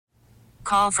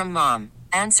Call from mom.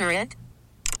 Answer it.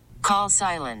 Call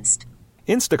silenced.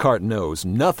 Instacart knows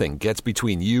nothing gets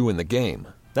between you and the game.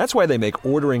 That's why they make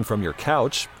ordering from your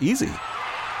couch easy.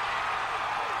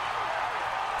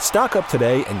 Stock up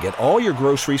today and get all your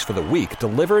groceries for the week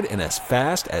delivered in as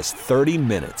fast as 30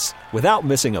 minutes without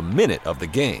missing a minute of the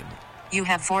game. You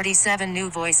have 47 new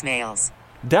voicemails.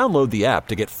 Download the app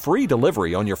to get free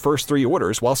delivery on your first 3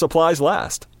 orders while supplies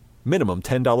last. Minimum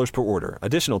 $10 per order.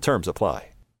 Additional terms apply.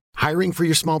 Hiring for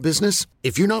your small business?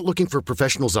 If you're not looking for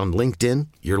professionals on LinkedIn,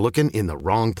 you're looking in the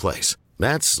wrong place.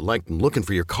 That's like looking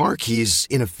for your car keys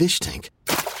in a fish tank.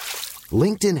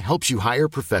 LinkedIn helps you hire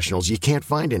professionals you can't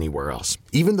find anywhere else,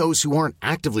 even those who aren't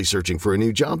actively searching for a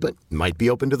new job but might be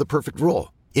open to the perfect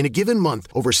role. In a given month,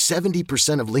 over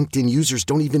 70% of LinkedIn users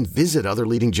don't even visit other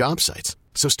leading job sites.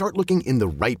 So start looking in the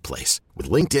right place. With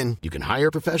LinkedIn, you can hire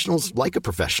professionals like a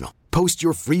professional. Post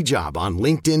your free job on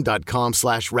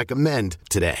linkedin.com/recommend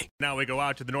today. Now we go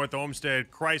out to the North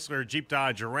Olmsted Chrysler Jeep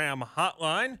Dodge Ram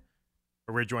hotline,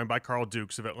 where we're joined by Carl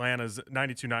Dukes of Atlanta's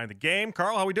 92.9 The Game.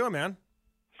 Carl, how we doing, man?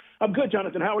 I'm good,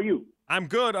 Jonathan. How are you? I'm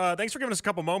good. Thanks for giving us a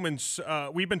couple moments.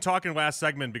 We've been talking last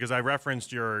segment because I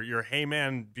referenced your Hey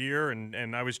Man beer,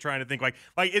 and I was trying to think like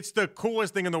it's the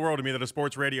coolest thing in the world to me that a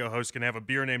sports radio host can have a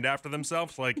beer named after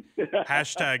themselves, like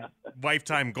hashtag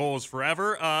lifetime goals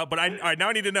forever. But I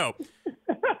now need to know,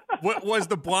 what was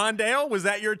the blonde ale? Was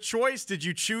that your choice? Did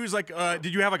you choose did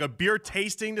you have like a beer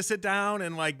tasting to sit down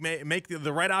and like make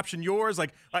the right option yours?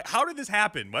 Like how did this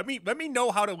happen? Let me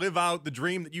know how to live out the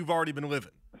dream that you've already been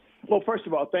living. Well, first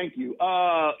of all, thank you.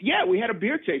 Yeah, we had a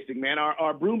beer tasting, man.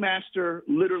 Our brewmaster,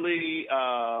 literally,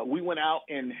 we went out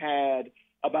and had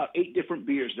about 8 different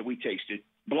beers that we tasted,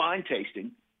 blind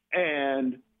tasting.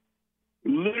 And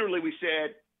literally we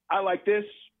said, I like this,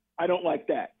 I don't like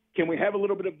that. Can we have a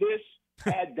little bit of this?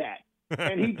 Add that.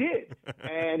 And he did.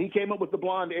 And he came up with the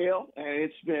blonde ale, and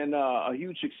it's been a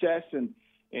huge success. And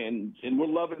we're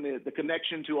loving the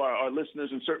connection to our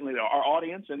listeners and certainly our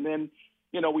audience. And then,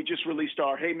 we just released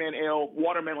our Hey Man Ale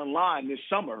Watermelon line this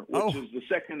summer, which is the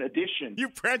second edition. You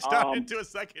branched out into a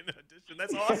second edition.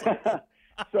 That's awesome.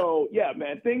 So, yeah,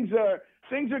 man, things are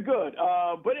good.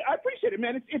 But I appreciate it,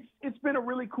 man. It's been a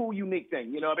really cool, unique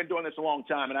thing. I've been doing this a long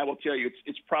time, and I will tell you,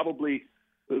 it's probably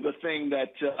the thing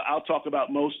that I'll talk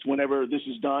about most whenever this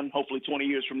is done, hopefully 20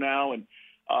 years from now. And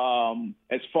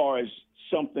as far as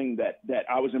something that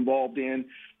I was involved in,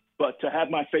 but to have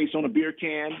my face on a beer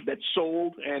can that's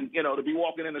sold and, to be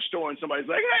walking in the store and somebody's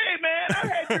like, hey, man, I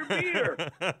had your beer.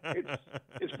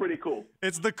 It's pretty cool.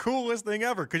 It's the coolest thing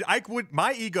ever. Because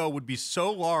my ego would be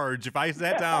so large if I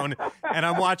sat down and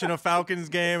I'm watching a Falcons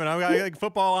game and I got like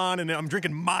football on and I'm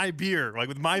drinking my beer, like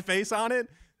with my face on it.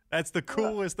 That's the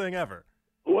coolest thing ever.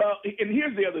 Well, and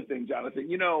here's the other thing, Jonathan.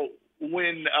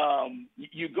 When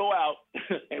you go out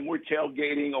and we're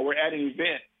tailgating or we're at an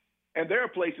event, and there are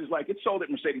places like it's sold at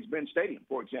Mercedes-Benz Stadium,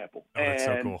 for example. Oh, that's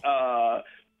so cool.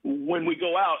 When we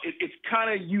go out, it's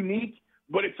kind of unique,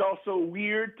 but it's also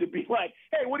weird to be like,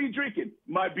 hey, what are you drinking?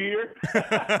 My beer.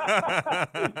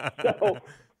 So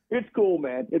it's cool,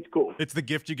 man. It's cool. It's the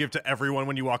gift you give to everyone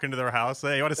when you walk into their house.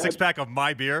 Hey, you want a 6-pack of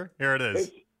my beer? Here it is.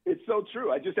 It's so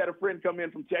true. I just had a friend come in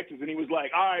from Texas, and he was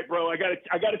like, "All right, bro, I gotta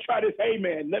try this. Hey,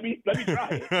 man, let me try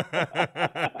it."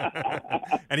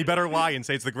 And he better lie and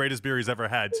say it's the greatest beer he's ever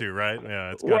had, too, right?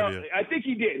 Yeah, it's gotta be. I think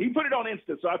he did. He put it on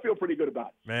Insta, so I feel pretty good about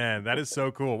it. Man, that is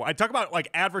so cool. I talk about like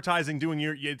advertising, doing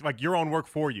your own work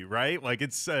for you, right? Like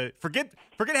it's forget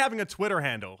having a Twitter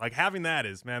handle. Like having that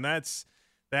is, man, that's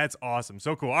awesome.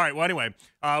 So cool. All right. Well, anyway,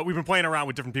 we've been playing around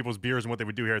with different people's beers and what they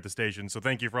would do here at the station. So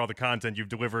thank you for all the content you've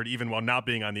delivered, even while not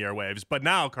being on the airwaves. But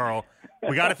now, Carl,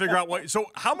 we got to figure out so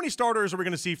how many starters are we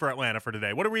going to see for Atlanta for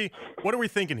today? What are we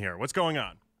thinking here? What's going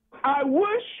on? I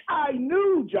wish I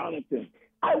knew, Jonathan.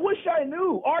 I wish I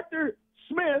knew. Arthur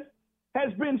Smith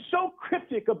has been so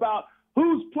cryptic about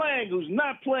who's playing, who's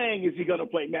not playing. Is he going to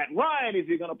play Matt Ryan? Is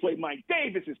he going to play Mike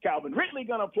Davis? Is Calvin Ridley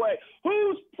going to play?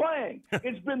 Who's playing?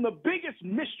 It's been the biggest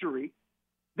mystery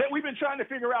that we've been trying to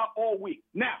figure out all week.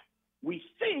 Now, we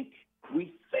think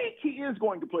he is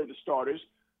going to play the starters,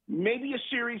 maybe a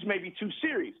series, maybe 2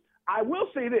 series. I will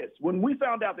say this. When we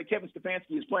found out that Kevin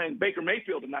Stefanski is playing Baker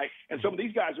Mayfield tonight and some of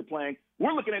these guys are playing,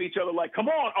 we're looking at each other like, come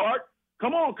on, Art.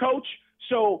 Come on, Coach.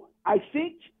 So I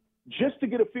think just to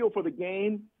get a feel for the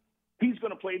game, he's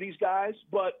going to play these guys,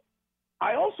 but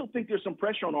I also think there's some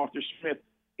pressure on Arthur Smith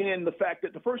in the fact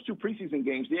that the first 2 preseason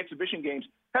games, the exhibition games,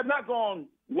 have not gone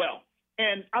well.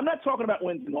 And I'm not talking about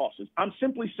wins and losses. I'm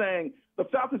simply saying the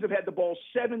Falcons have had the ball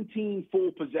 17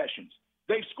 full possessions.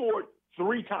 They've scored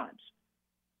 3 times.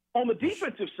 On the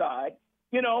defensive side,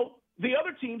 the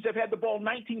other teams have had the ball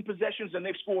 19 possessions and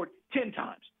they've scored 10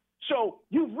 times. So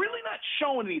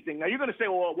shown anything. Now, you're going to say,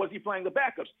 well, was he playing the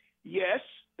backups? Yes,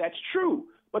 that's true.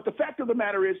 But the fact of the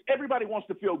matter is everybody wants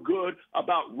to feel good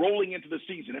about rolling into the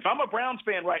season. If I'm a Browns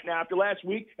fan right now after last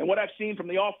week and what I've seen from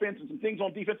the offense and some things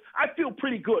on defense, I feel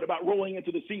pretty good about rolling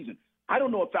into the season. I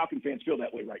don't know if Falcon fans feel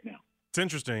that way right now. It's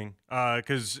interesting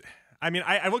because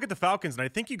I look at the Falcons and I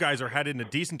think you guys are headed in a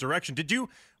decent direction.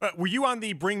 Were you on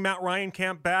the bring Matt Ryan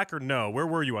camp back or no? Where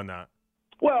were you on that?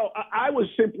 Well, I was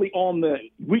simply on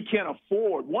we can't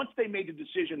afford. Once they made the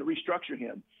decision to restructure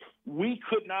him, we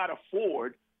could not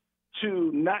afford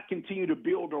to not continue to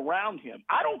build around him.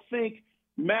 I don't think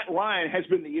Matt Ryan has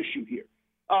been the issue here.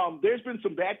 There's been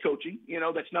some bad coaching,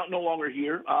 that's no longer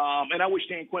here. And I wish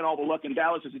Dan Quinn all the luck in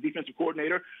Dallas as a defensive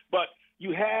coordinator. But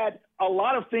you had a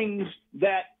lot of things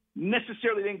that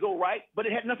necessarily didn't go right, but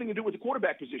it had nothing to do with the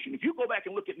quarterback position. If you go back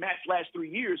and look at Matt's last 3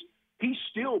 years, he's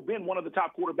still been one of the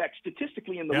top quarterbacks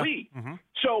statistically in the league. Mm-hmm.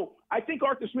 So I think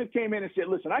Arthur Smith came in and said,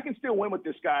 listen, I can still win with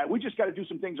this guy. We just got to do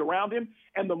some things around him.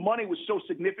 And the money was so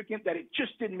significant that it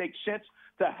just didn't make sense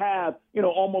to have,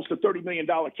 almost a $30 million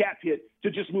cap hit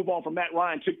to just move on from Matt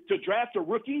Ryan, to draft a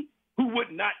rookie who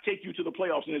would not take you to the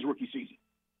playoffs in his rookie season.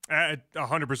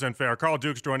 100% fair. Carl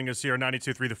Duke's joining us here on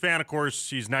 92.3 The Fan, of course.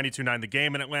 He's 92.9 The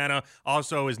Game in Atlanta.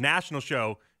 Also, his national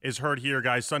show is heard here,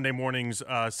 guys, Sunday mornings,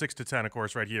 6 to 10, of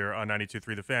course, right here on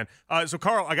 92.3 The Fan. So,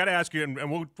 Carl, I got to ask you, and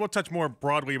we'll touch more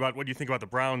broadly about what you think about the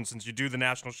Browns since you do the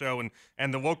national show,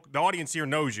 and the audience here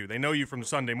knows you. They know you from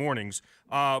Sunday mornings.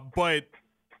 But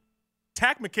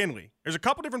Takk McKinley, there's a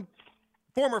couple different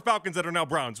former Falcons that are now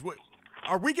Browns.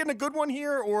 Are we getting a good one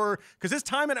here? Or because his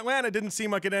time in Atlanta didn't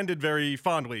seem like it ended very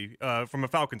fondly from a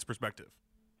Falcons perspective.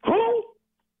 Who?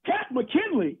 Takk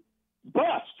McKinley?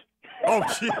 Bust. Oh,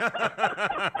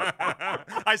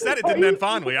 I said it didn't end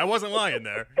fondly. I wasn't lying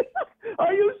there.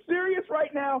 Are you serious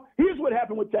right now? Here's what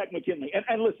happened with Takk McKinley.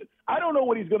 And listen, I don't know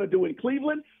what he's going to do in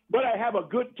Cleveland, but I have a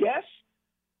good guess.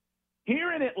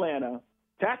 Here in Atlanta,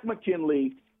 Takk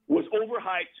McKinley was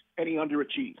overhyped and he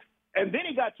underachieved. And then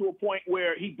he got to a point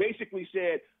where he basically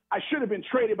said, I should have been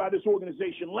traded by this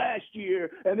organization last year,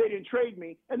 and they didn't trade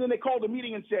me. And then they called a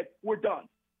meeting and said, we're done.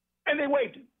 And they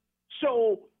waived him.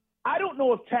 So I don't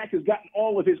know if Takk has gotten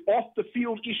all of his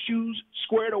off-the-field issues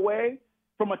squared away.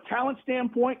 From a talent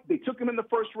standpoint, they took him in the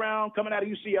first round coming out of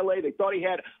UCLA. They thought he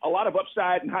had a lot of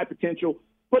upside and high potential,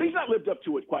 but he's not lived up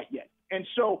to it quite yet. And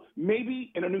so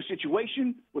maybe in a new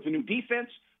situation with a new defense,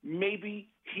 maybe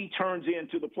he turns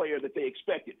into the player that they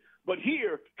expected. But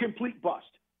here, complete bust.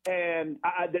 And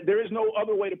there is no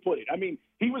other way to put it. I mean,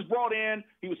 he was brought in.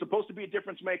 He was supposed to be a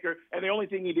difference maker, and the only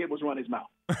thing he did was run his mouth.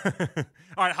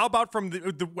 All right, how about from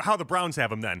how the Browns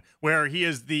have him then, where he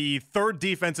is the third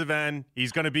defensive end.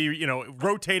 He's going to be,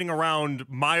 rotating around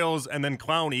Miles and then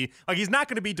Clowney. Like, he's not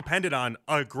going to be dependent on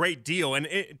a great deal. And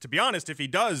to be honest, if he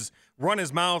does run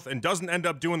his mouth and doesn't end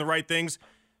up doing the right things,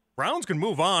 Browns can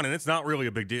move on, and it's not really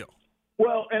a big deal.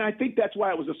 Well, and I think that's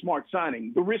why it was a smart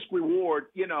signing. The risk reward,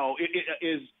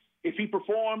 is if he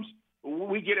performs,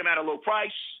 we get him at a low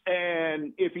price.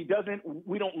 And if he doesn't,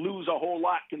 we don't lose a whole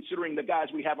lot considering the guys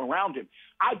we have around him.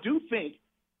 I do think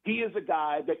he is a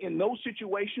guy that in those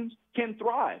situations can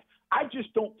thrive. I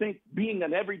just don't think being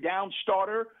an every down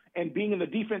starter and being in the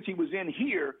defense he was in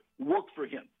here worked for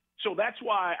him. So that's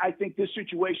why I think this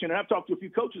situation, and I've talked to a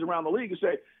few coaches around the league who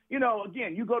say,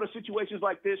 again, you go to situations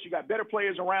like this, you got better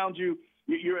players around you,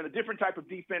 you're in a different type of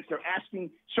defense, they're asking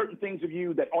certain things of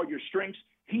you that are your strengths.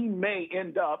 He may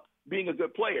end up being a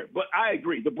good player. But I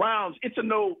agree. The Browns, it's a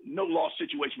no-loss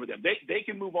situation for them. They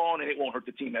can move on, and it won't hurt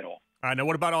the team at all. All right, now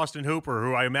what about Austin Hooper,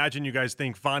 who I imagine you guys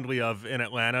think fondly of in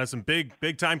Atlanta? Some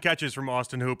big-time catches from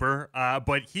Austin Hooper.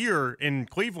 But here in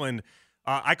Cleveland,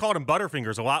 I called him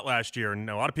Butterfingers a lot last year, and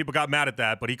a lot of people got mad at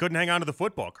that, but he couldn't hang on to the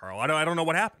football, Carl. I don't know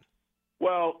what happened.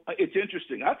 Well, it's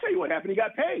interesting. I'll tell you what happened. He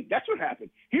got paid. That's what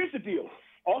happened. Here's the deal.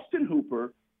 Austin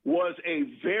Hooper was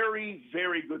a very,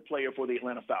 very good player for the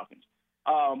Atlanta Falcons.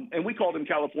 And we called him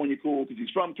California Cool because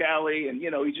he's from Cali, and,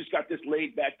 he just got this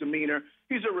laid-back demeanor.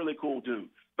 He's a really cool dude.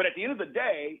 But at the end of the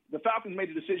day, the Falcons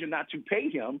made a decision not to pay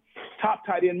him top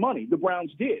tight end money. The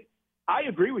Browns did. I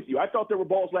agree with you. I thought there were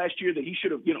balls last year that he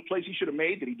should have, plays he should have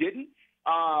made that he didn't.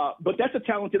 But that's a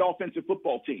talented offensive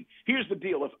football team. Here's the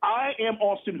deal. If I am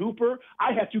Austin Hooper,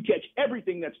 I have to catch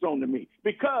everything that's thrown to me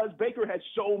because Baker has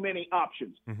so many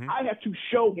options. Mm-hmm. I have to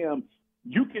show him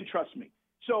you can trust me.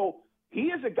 So he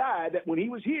is a guy that when he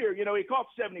was here, he caught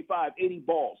 75, 80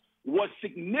 balls, was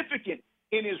significant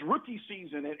in his rookie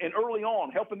season and early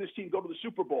on helping this team go to the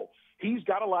Super Bowl. He's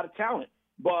got a lot of talent.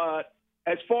 But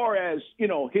as far as,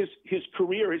 his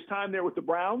career, his time there with the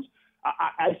Browns,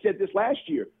 I said this last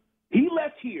year. He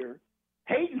left here.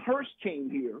 Hayden Hurst came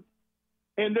here.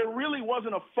 And there really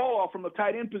wasn't a fall from the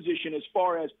tight end position as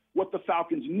far as what the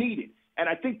Falcons needed. And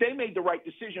I think they made the right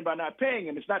decision by not paying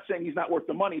him. It's not saying he's not worth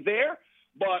the money there,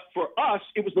 but for us,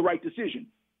 it was the right decision.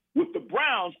 With the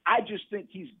Browns, I just think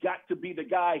he's got to be the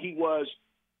guy he was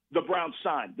the Browns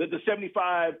signed. The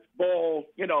 75 ball,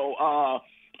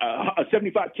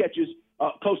 75 catches,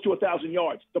 close to 1,000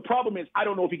 yards. The problem is I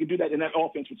don't know if he can do that in that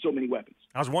offense with so many weapons.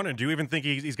 I was wondering, do you even think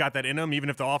he's got that in him, even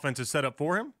if the offense is set up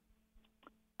for him?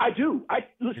 I do. I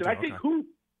think okay. Hoop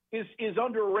is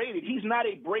underrated. He's not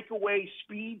a breakaway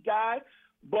speed guy,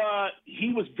 but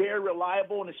he was very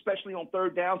reliable, and especially on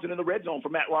third downs and in the red zone for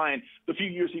Matt Ryan the few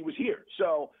years he was here.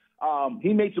 So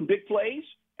he made some big plays,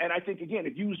 and I think, again,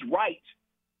 if used right,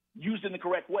 used in the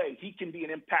correct way, he can be an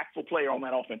impactful player on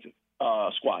that offensive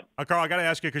squad. Carl, I got to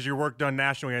ask you, because your work done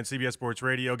nationally on CBS Sports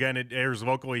Radio. Again, it airs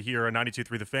locally here on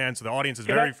 92.3 The Fan, so the audience is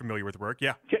very familiar with work.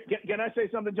 Yeah. Can I say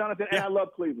something, Jonathan? Yeah. And I love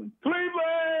Cleveland.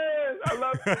 I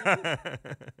love Cleveland.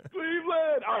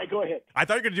 Cleveland. All right, go ahead. I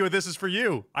thought you were going to do it. This is for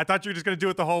you. I thought you were just going to do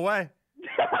it the whole way.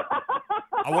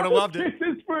 I would have loved it.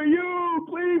 This is for you,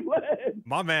 Cleveland.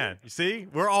 My man. You see?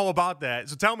 We're all about that.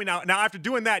 So tell me now. Now, after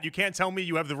doing that, you can't tell me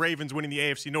you have the Ravens winning the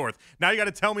AFC North. Now you got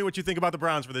to tell me what you think about the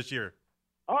Browns for this year.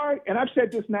 All right, and I've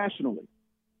said this nationally.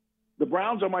 The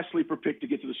Browns are my sleeper pick to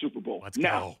get to the Super Bowl. Let's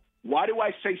now, go. Why do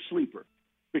I say sleeper?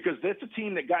 Because that's a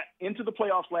team that got into the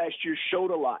playoffs last year,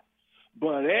 showed a lot.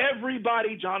 But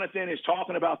everybody, Jonathan, is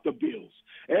talking about the Bills.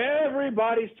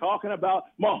 Everybody's talking about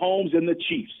Mahomes and the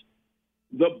Chiefs.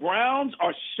 The Browns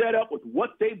are set up with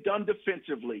what they've done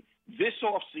defensively this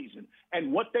offseason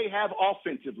and what they have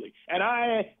offensively. And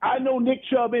I know Nick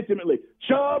Chubb intimately.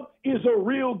 Chubb is a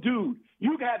real dude.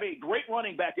 You have a great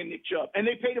running back in Nick Chubb, and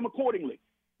they paid him accordingly.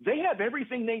 They have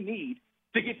everything they need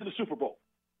to get to the Super Bowl.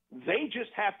 They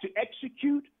just have to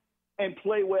execute and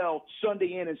play well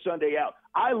Sunday in and Sunday out.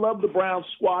 I love the Browns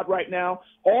squad right now.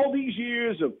 All these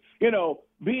years of,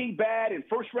 being bad and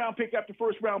first-round pick after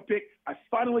first-round pick, I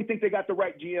finally think they got the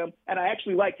right GM, and I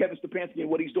actually like Kevin Stefanski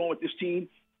and what he's doing with this team.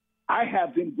 I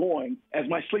have them going as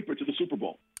my sleeper to the Super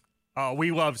Bowl.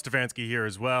 We love Stefanski here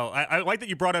as well. I like that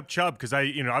you brought up Chubb because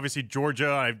obviously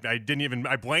Georgia.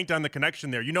 I blanked on the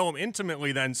connection there. You know him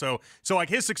intimately, then, so like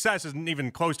his success isn't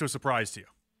even close to a surprise to you.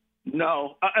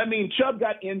 No, I mean Chubb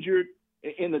got injured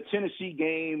in the Tennessee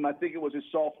game. I think it was his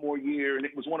sophomore year, and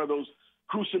it was one of those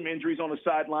gruesome injuries on the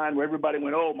sideline where everybody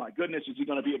went, "Oh my goodness, is he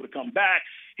going to be able to come back?"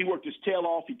 He worked his tail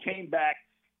off. He came back.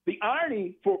 The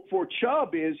irony for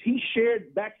Chubb is he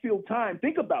shared backfield time.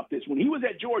 Think about this. When he was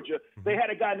at Georgia, they had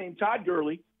a guy named Todd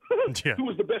Gurley, yeah. who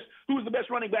was the best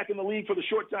running back in the league for the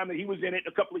short time that he was in it,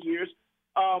 a couple of years.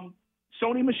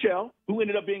 Sony Michel, who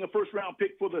ended up being a first-round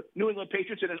pick for the New England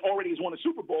Patriots and already has won a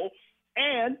Super Bowl,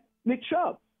 and Nick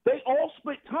Chubb. They all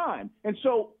split time. And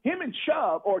so him and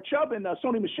Chubb, or Chubb and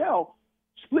Sony Michel,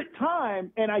 split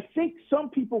time, and I think some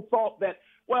people thought that,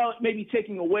 well, it may be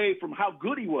taking away from how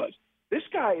good he was. This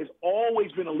guy has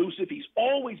always been elusive. He's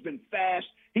always been fast.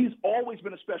 He's always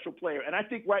been a special player. And I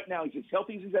think right now he's as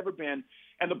healthy as he's ever been.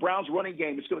 And the Browns running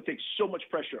game is going to take so much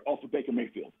pressure off of Baker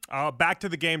Mayfield. Back to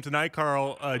the game tonight,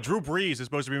 Carl. Drew Brees is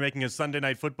supposed to be making his Sunday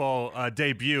Night Football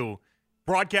debut.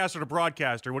 Broadcaster to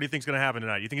broadcaster, what do you think is going to happen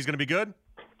tonight? You think he's going to be good?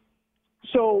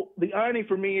 So the irony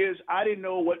for me is I didn't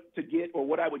know what to get or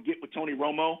what I would get with Tony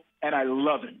Romo, and I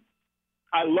love him.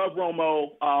 I love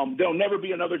Romo. There'll never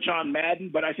be another John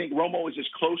Madden, but I think Romo is as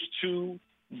close to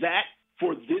that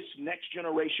for this next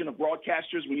generation of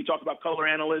broadcasters when you talk about color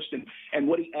analyst and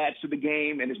what he adds to the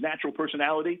game and his natural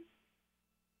personality.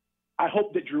 I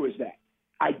hope that Drew is that.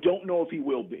 I don't know if he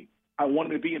will be. I want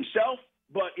him to be himself,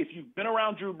 but if you've been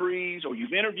around Drew Brees or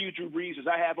you've interviewed Drew Brees, as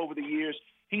I have over the years,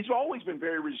 he's always been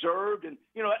very reserved. And,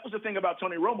 that was the thing about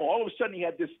Tony Romo. All of a sudden he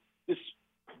had this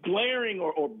glaring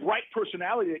or bright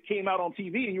personality that came out on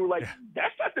TV, and you were like,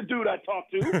 that's not the dude I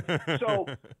talked to. So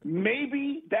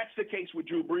maybe that's the case with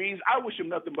Drew Brees. I wish him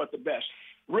nothing but the best.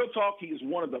 Real talk, he is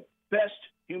one of the best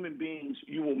human beings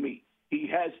you will meet. He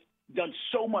has done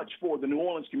so much for the New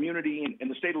Orleans community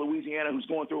and the state of Louisiana who's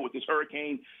going through it with this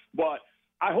hurricane. But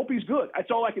I hope he's good.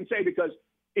 That's all I can say, because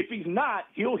if he's not,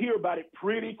 he'll hear about it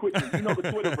pretty quickly. You know the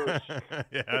Twitterverse.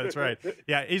 Yeah, that's right.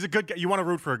 Yeah, he's a good guy. You want to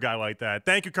root for a guy like that.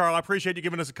 Thank you, Carl. I appreciate you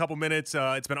giving us a couple minutes.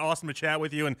 It's been awesome to chat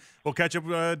with you, and we'll catch up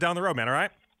down the road, man, all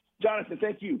right? Jonathan,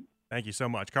 thank you. Thank you so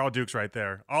much. Carl Dukes right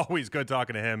there. Always good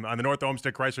talking to him on the North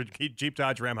Olmsted Chrysler Jeep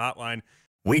Dodge Ram hotline.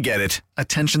 We get it.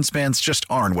 Attention spans just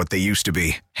aren't what they used to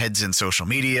be. Heads in social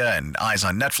media and eyes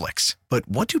on Netflix. But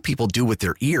what do people do with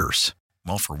their ears?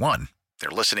 Well, for one, they're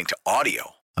listening to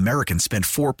audio. Americans spend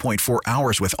 4.4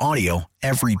 hours with audio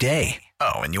every day.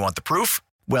 Oh, and you want the proof?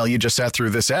 Well, you just sat through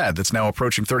this ad that's now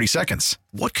approaching 30 seconds.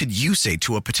 What could you say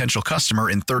to a potential customer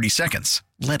in 30 seconds?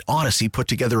 Let Odyssey put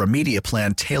together a media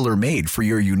plan tailor-made for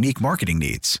your unique marketing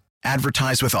needs.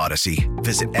 Advertise with Odyssey.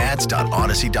 Visit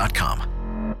ads.odyssey.com.